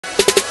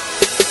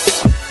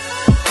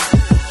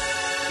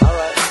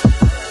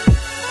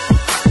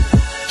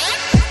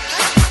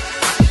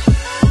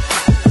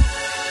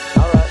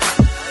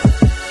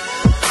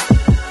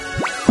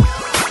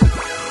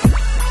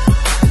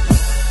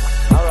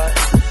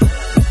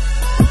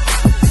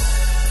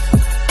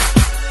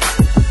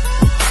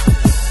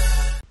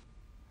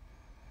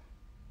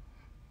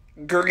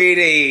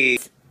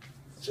Greetings.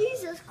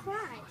 Jesus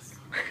Christ.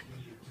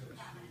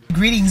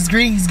 Greetings.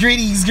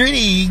 Greetings.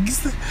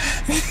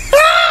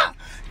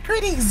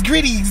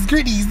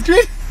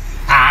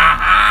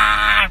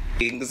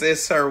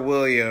 It's Sir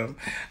William.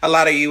 A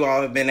lot of you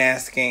all have been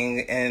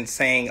asking and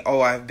saying,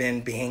 oh, I've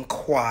been being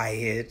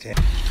quiet.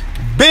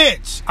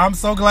 Bitch, I'm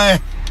so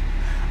glad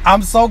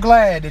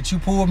that you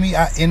pulled me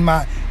out in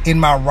my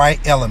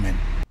right element.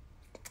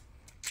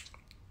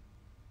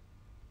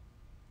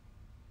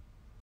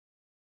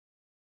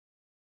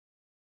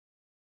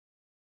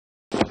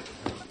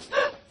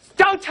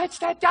 Don't touch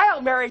that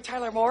dial, Mary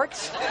Tyler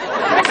Moritz.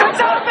 It's a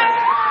zombie!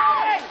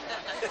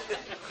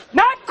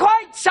 Not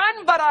quite,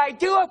 son, but I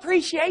do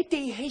appreciate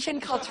the Haitian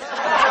culture.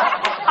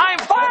 I'm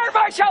Fire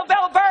Marshal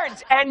Bill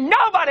Burns, and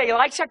nobody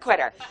likes a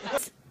quitter.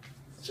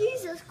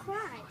 Jesus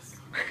Christ.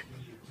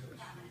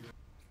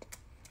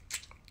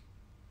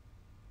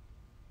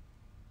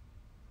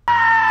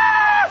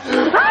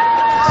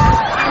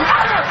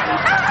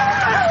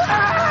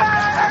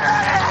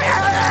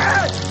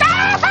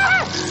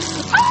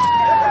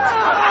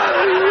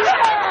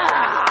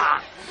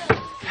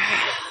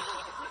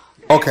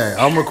 Okay,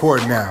 I'm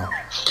recording now.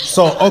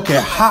 So,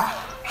 okay,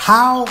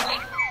 how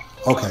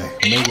okay,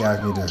 maybe I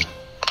need to.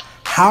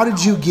 How did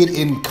you get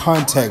in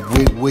contact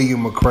with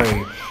William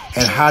McCray,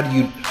 and how do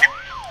you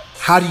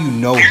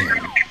know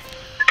him?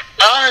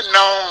 I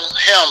known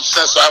him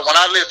since when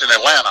I lived in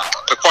Atlanta.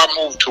 Before I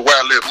moved to where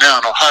I live now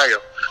in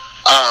Ohio,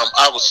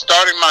 I was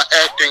starting my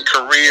acting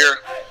career,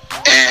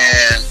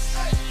 and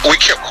we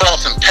kept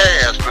crossing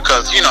paths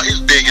because, you know, he's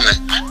big in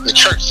the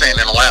church scene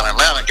in Atlanta.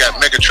 Atlanta got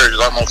mega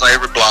churches almost on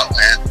every block,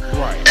 man.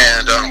 Right.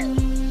 And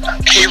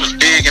he was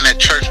big in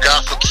that church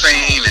gossip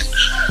scene and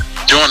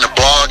doing the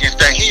blogging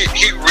thing. He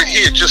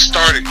had just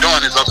started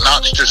doing his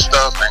obnoxious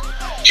stuff, and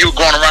he was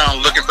going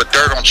around looking for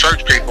dirt on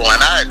church people.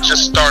 And I had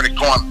just started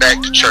going back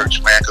to church,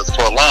 man, because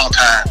for a long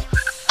time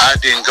I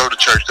didn't go to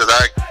church because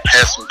I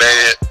had some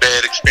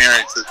bad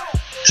experiences.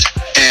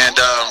 And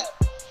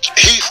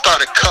he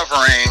started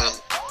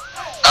covering.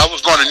 I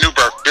was going to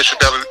Newburgh, Bishop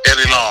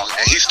Eddie Long,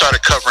 and he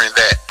started covering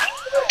that.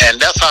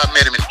 And that's how I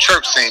met him in the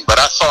church scene. But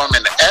I saw him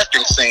in the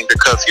acting scene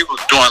because he was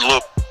doing a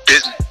little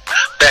bit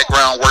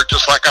background work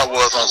just like I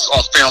was on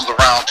films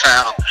around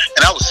town.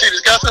 And I would see this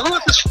guy, I said, who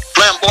is this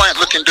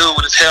flamboyant looking dude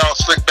with his hair all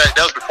slicked back?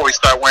 That was before he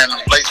started wearing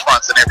lace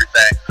fronts and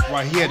everything.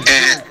 Right, he had a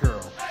Jerry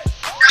curl.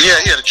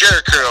 Yeah, he had a Jerry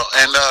curl.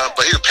 And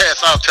but he would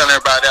pass off telling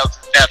everybody that was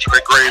his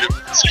natural grade of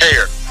his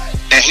hair.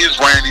 And he was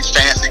wearing these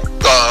fancy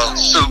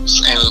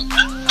suits, and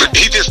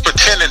he just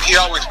pretended. He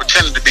always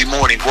pretended to be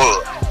more than he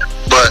was.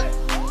 But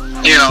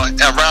you know,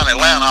 around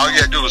Atlanta, all you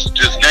had to do was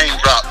just name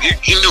drop.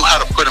 He knew how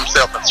to put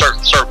himself in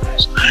certain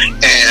circles.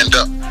 And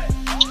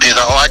you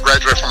know, I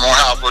graduated from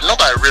Morehouse, but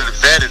nobody really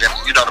vetted him,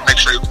 you know, to make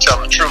sure he was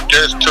telling the truth.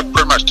 Just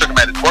pretty much took him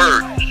at his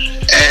word.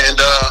 And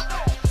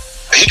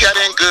he got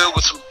in good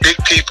with some big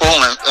people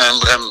and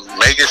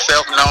made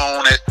himself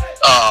known at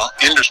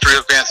industry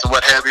events and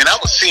what have you. And I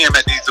would see him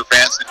at these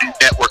events and these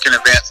networking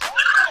events.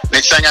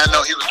 Next thing I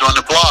know, he was doing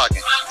the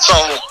blogging. So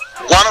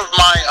one of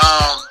my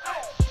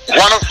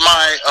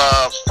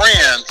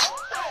friends,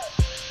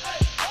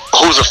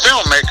 who's a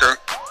filmmaker,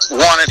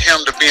 wanted him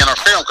to be in her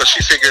film because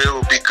she figured it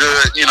would be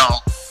good, you know,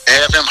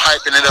 have him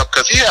hyping it up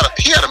because he had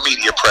a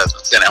media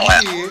presence in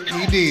Atlanta.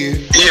 He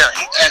did. Yeah.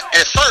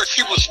 At first,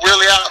 he was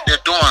really out there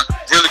doing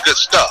really good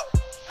stuff.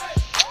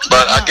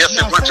 But I guess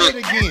it went to it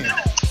again.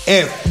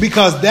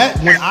 Because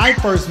when I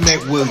first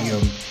met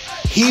William,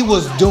 he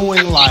was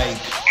doing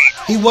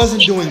he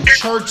wasn't doing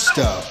church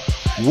stuff.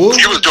 He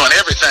was doing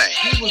everything.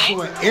 He was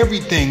doing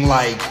everything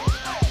like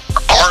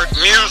art,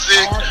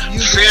 music,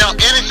 film,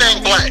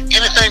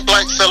 anything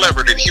black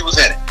celebrity, he was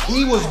in it.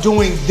 He was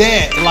doing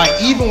that. Like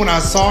even when I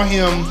saw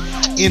him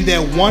in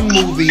that one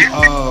movie,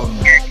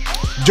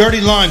 Dirty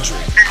Laundry.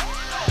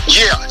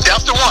 Yeah,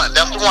 that's the one.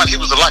 That's the one. He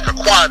was like a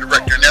choir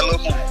director in that little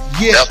movie.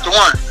 Yeah, that's the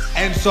one.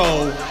 And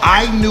so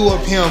I knew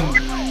of him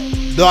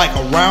like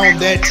around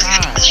that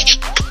time.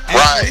 And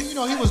right. So, you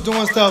know, he was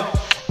doing stuff.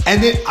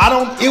 And then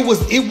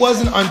it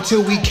wasn't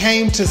until we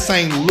came to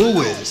St.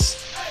 Louis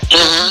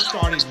that we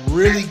started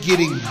really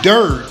getting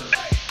dirt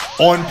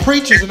on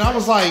preachers. And I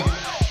was like,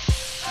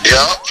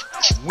 yeah.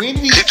 When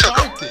did he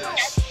start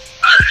this?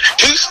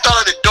 He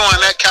started doing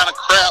that kind of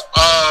crap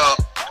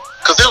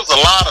because there was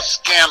a lot of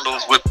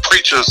scandals with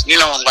preachers, you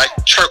know, like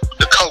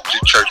the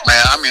Kojic church,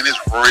 man. I mean, it's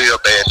real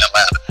bad in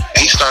Atlanta.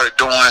 And he started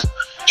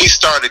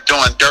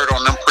doing dirt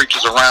on them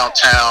preachers around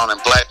town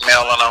and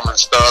blackmailing them and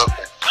stuff.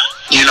 And,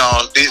 you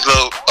know, these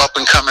little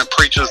up-and-coming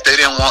preachers, they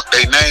didn't want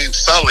their names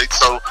sullied,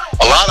 so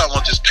a lot of them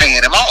were just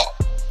paying him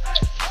off.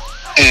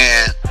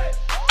 And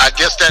I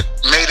guess that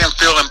made him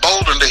feel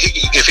emboldened that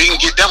if he can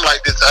get them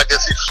like this, I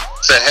guess he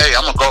said, hey,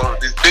 I'm going to go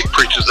with these big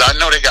preachers. I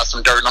know they got some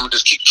dirt, and I'm going to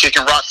just keep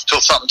kicking rocks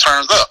until something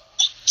turns up.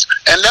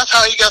 And that's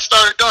how he got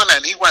started doing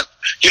that. And he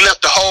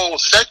left the whole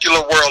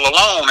secular world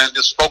alone and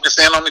just focused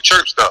in on the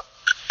church stuff.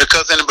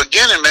 Because in the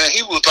beginning, man,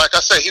 he was, like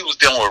I said, he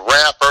was dealing with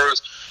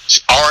rappers,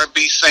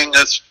 R&B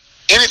singers,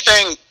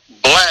 anything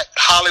black,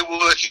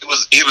 Hollywood, he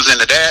was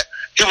into that.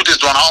 He was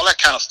just doing all that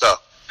kind of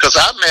stuff. because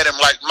I met him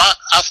I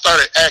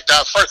started acting.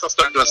 First I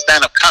started doing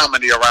stand-up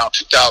comedy around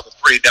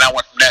 2003. Then I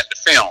went from that to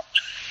film.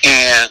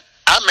 And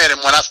I met him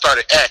when I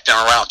started acting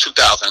around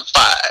 2005.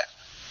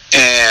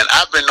 And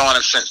I've been knowing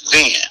him since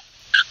then.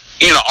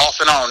 You know, off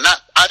and on.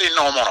 I didn't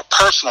know him on a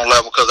personal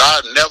level because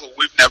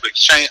we've never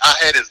exchanged. I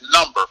had his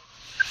number.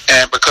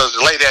 And because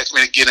the lady asked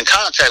me to get in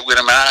contact with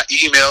him, and I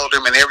emailed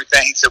him and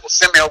everything, he said, well,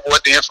 send me over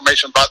what the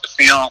information about the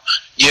film.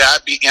 Yeah,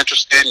 I'd be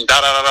interested in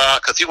da-da-da-da,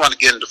 because he wanted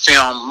to get into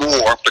film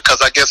more, because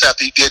I guess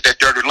after he did that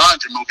Dirty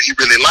Laundry movie, he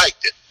really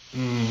liked it.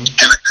 And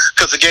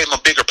because it gave him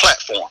a bigger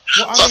platform.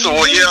 Well, I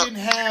mean, he didn't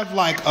have,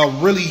 like, a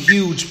really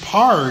huge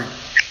part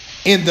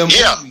in the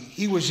movie.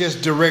 He was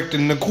just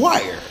directing the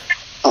choir.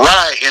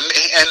 Right,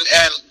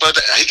 but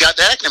he got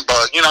the acting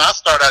bug. You know, I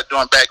started out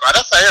doing background.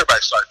 That's how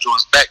everybody started doing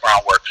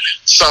background work.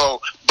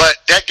 So, but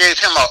that gave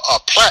him a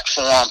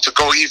platform to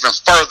go even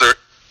further,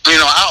 you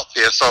know, out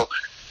there. So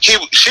she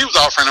was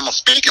offering him a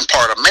speaking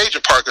part, a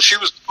major part, because she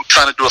was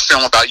trying to do a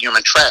film about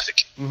human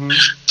trafficking.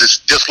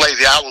 This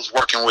lady I was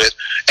working with,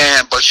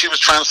 but she was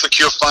trying to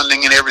secure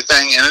funding and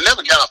everything, and it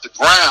never got off the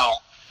ground.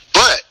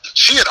 But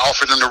she had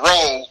offered him the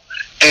role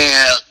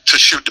and to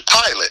shoot the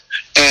pilot,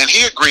 and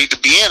he agreed to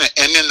be in it.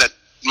 And then the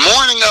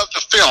morning of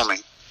the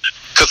filming,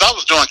 because I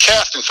was doing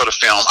casting for the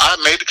film, I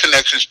made the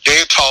connections. They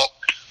had talked.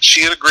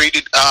 She had agreed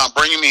to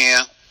bring him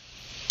in,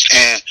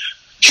 and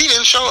he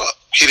didn't show up.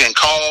 He didn't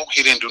call.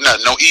 He didn't do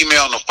nothing. No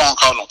email, no phone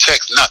call, no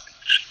text, nothing.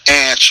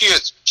 And she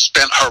had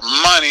spent her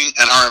money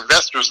and her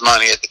investors'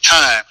 money at the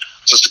time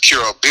to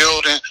secure a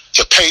building,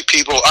 to pay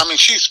people. I mean,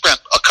 she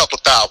spent a couple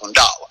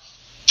 $1,000s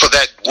for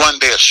that one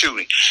day of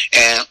shooting,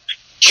 and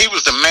he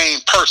was the main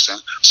person.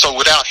 So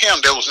without him,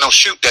 there was no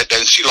shoot that day,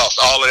 and she lost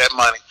all of that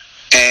money.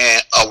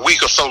 And a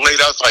week or so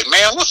later, I was like,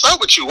 man, what's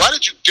up with you? Why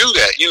did you do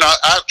that? You know,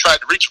 I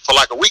tried to reach him for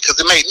like a week because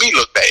it made me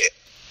look bad,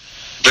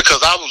 because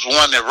I was the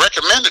one that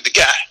recommended the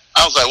guy.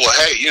 I was like, well,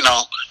 hey, you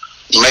know,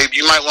 maybe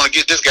you might want to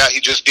get this guy.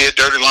 He just did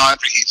Dirty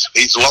Laundry.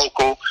 He's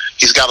local.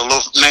 He's got a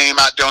little name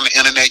out there on the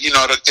internet. You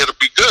know, it'll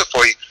be good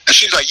for you. And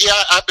she's like, yeah,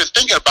 I've been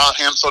thinking about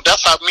him. So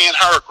that's how me and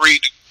her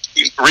agreed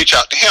to reach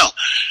out to him.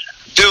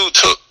 Dude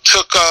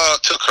took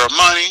her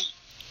money.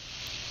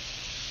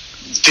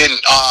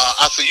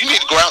 I said, you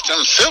need to go out to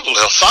him civil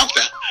or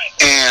something.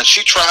 And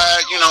she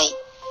tried, you know,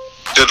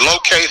 to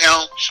locate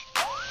him.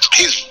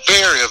 He's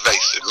very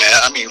evasive, man.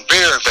 I mean,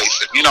 very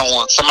evasive. You know,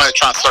 when somebody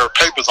trying to serve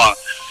papers on him.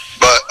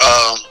 But,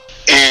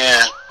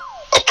 and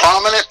a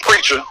prominent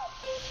preacher,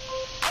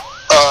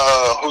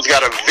 who's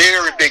got a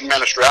very big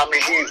ministry. I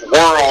mean, he's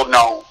world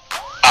known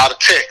out of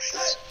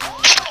Texas.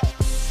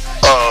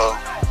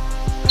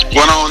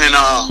 Went on and,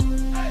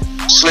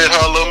 slid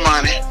her a little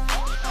money.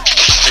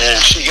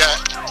 And she got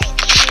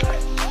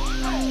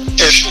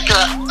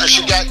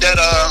that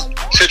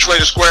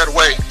situation squared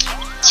away,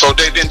 so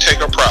they didn't take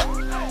her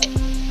property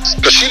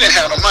because she didn't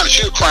have no money.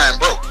 She was crying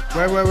broke.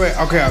 Wait.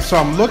 Okay, so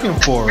I'm looking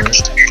for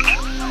it.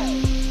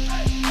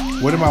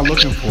 What am I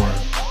looking for?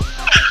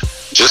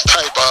 Just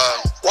type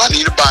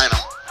Juanita Bynum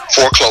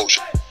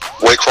foreclosure,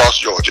 Waycross,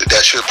 Georgia.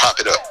 That should pop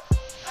it up.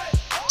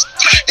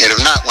 And if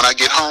not, when I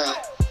get home,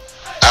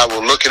 I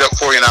will look it up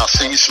for you and I'll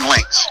send you some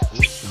links.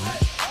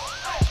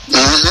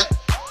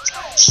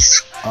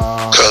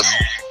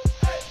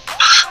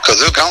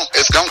 Because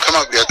it's gonna come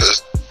up there,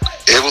 because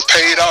it was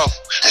paid off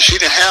and she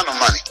didn't have no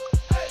money.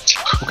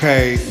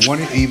 Okay,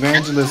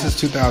 Evangelist is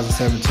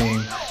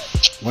 2017.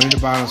 Juanita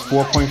Bynum's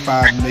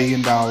 $4.5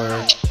 million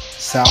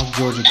South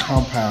Georgia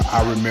compound.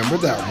 I remember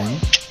that one.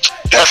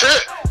 That's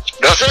it,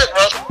 brother.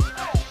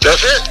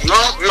 That's it.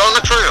 You're on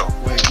the trail.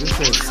 Wait, this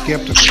says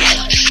skeptical.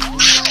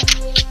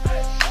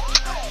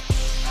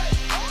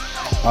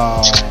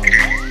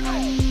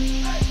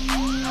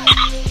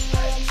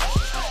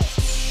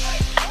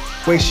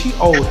 Wait, she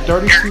owed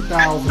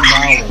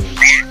 $32,000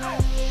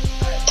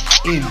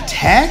 in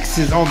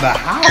taxes on the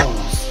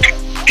house.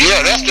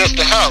 Yeah, that's just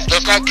the house.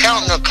 That's not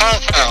counting the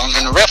compound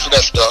and the rest of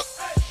that stuff.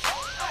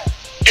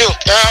 It was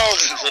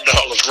thousands of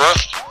dollars, bro.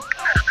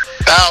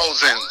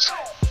 Thousands.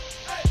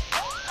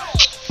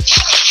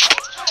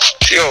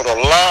 She owed a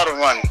lot of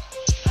money.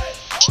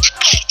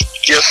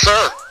 Yes,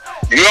 sir.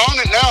 You own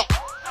it now.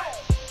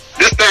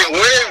 This thing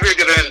way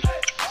bigger than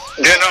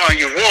on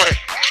your voice.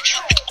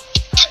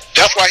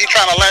 That's why he's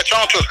trying to latch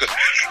on to us,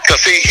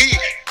 because see,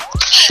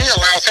 she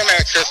allows him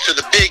access to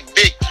the big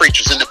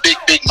preachers and the big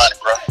money,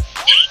 bro.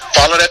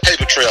 Follow that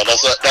paper trail.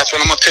 That's what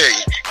I'm gonna tell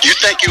you. You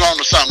think you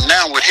onto something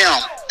now with him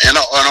and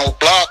an old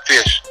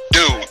blogfish,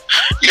 dude?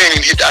 You ain't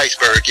even hit the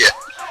iceberg yet.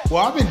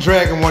 Well, I've been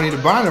dragging Juanita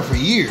Bynum for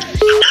years,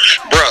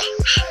 bro.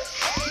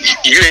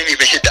 You ain't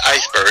even hit the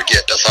iceberg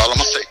yet. That's all I'm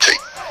gonna say to you.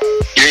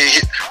 You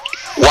ain't hit.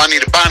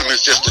 Juanita Bynum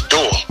is just the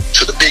door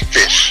to the big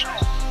fish.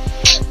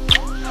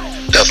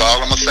 That's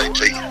all I'm gonna say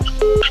to you.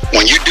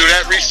 When you do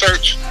that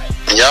research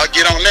and y'all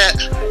get on that,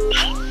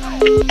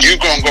 you're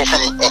gonna go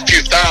from a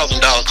few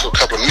 $1,000s to a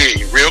couple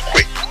million real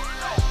quick.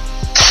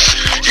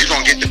 You're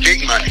gonna get the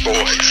big money,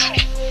 boys.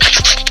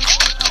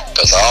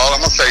 That's all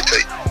I'm gonna say to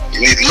you.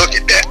 You need to look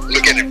at that.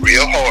 Look at it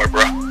real hard,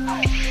 bro.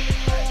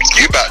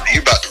 You about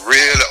to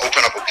really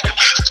open up a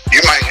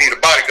You might need a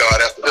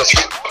bodyguard after this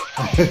one.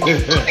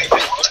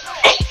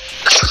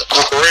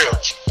 For real.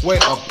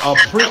 Wait,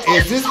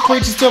 is this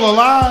preacher still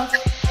alive?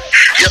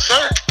 Yes,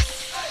 sir.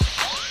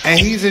 And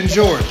he's in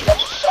Georgia.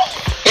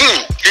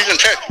 He's in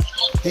Texas.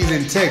 He's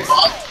in Texas.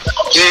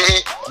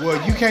 Mm-hmm. Well,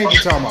 you can't be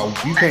talking about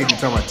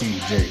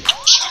TJ.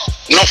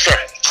 No, sir.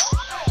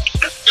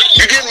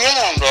 You're getting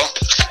wrong, bro.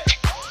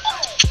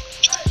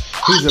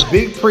 He's a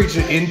big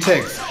preacher in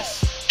Texas.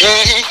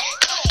 Mm-hmm.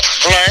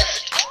 Right.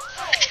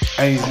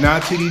 And he's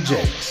not TD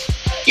Jakes.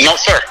 No,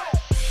 sir.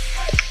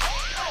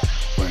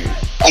 Wait.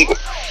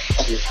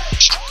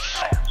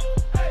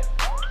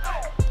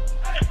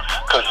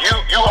 Because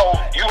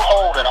you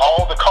holding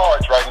all the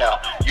cards right now.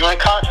 You ain't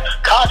conscious.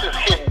 Conscious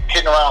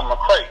hitting around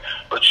McCray.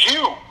 But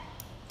you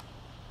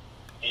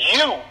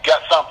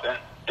got something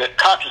that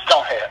Conscious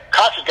don't have.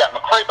 Conscious got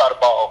McCray by the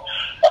ball.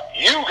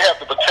 You have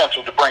the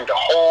potential to bring the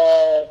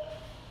whole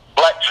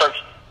black church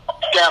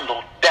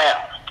scandal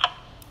down.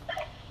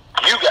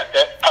 You got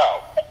that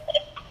power.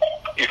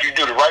 If you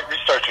do the right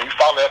research and you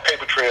follow that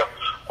paper trail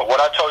of what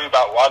I told you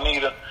about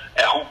Juanita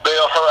and who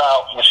bailed her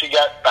out when she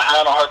got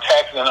behind on her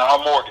taxes and her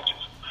mortgages.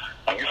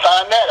 When you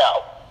find that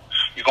out,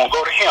 you're going to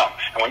go to him.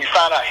 And when you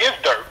find out his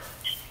dirt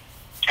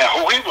and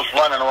who he was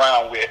running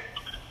around with,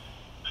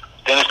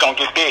 then it's going to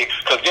get big.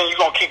 Because then you're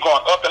going to keep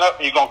going up and up,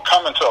 and you're going to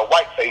come into a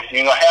white face,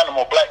 and you're going to have no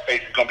more black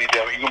faces. You're going to be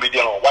dealing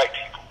with white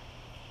people.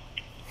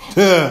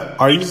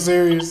 Are you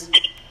serious?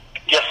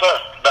 Yes, sir.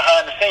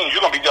 Behind the scenes,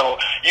 you're going to be dealing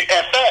with... in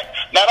fact,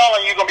 not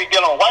only are you going to be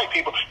dealing with white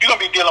people, you're going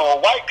to be dealing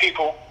with white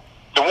people,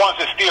 the ones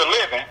that still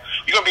living.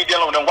 You're going to be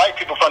dealing with them white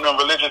people from them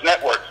religious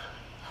networks.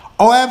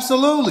 Oh,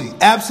 absolutely.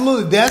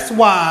 Absolutely. That's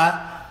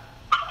why...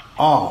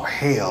 Oh,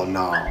 hell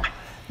no.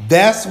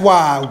 That's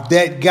why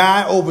that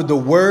guy over the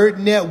Word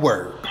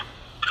Network...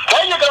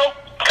 There you go.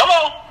 Come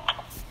on.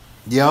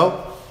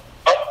 Yo.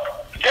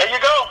 There you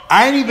go.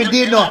 I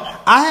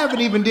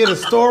haven't even did a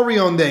story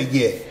on that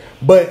yet.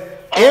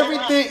 But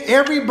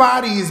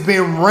everybody has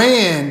been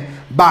ran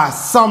by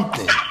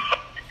something.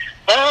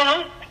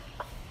 Mm-hmm.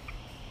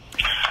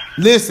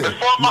 Listen.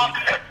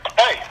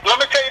 Hey, let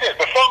me tell you this.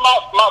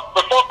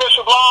 Before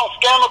Bishop Long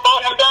scandal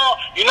brought him down,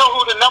 you know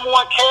who the number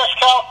one cash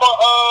cow for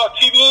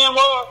TBN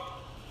was?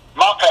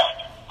 My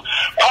pastor.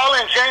 Paul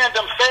and Jan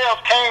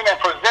themselves came and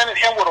presented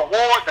him with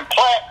awards and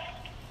plaques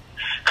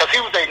because he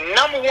was a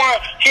number one.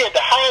 He had the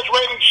highest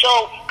rating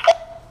show.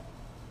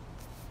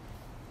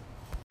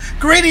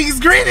 Greetings.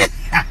 Greetings.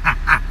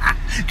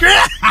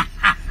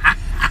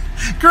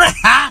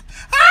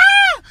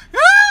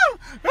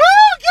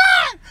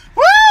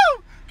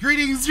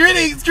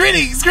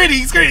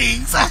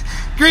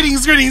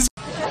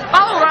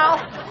 Oh, well,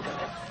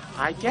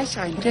 I guess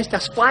I'm just a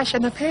splash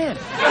in the pan.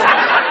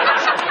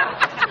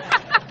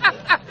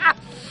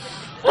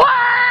 What?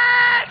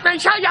 美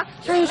少爷，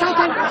水彩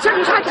灯，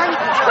水彩灯，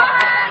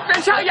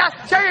水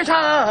彩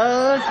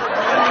灯。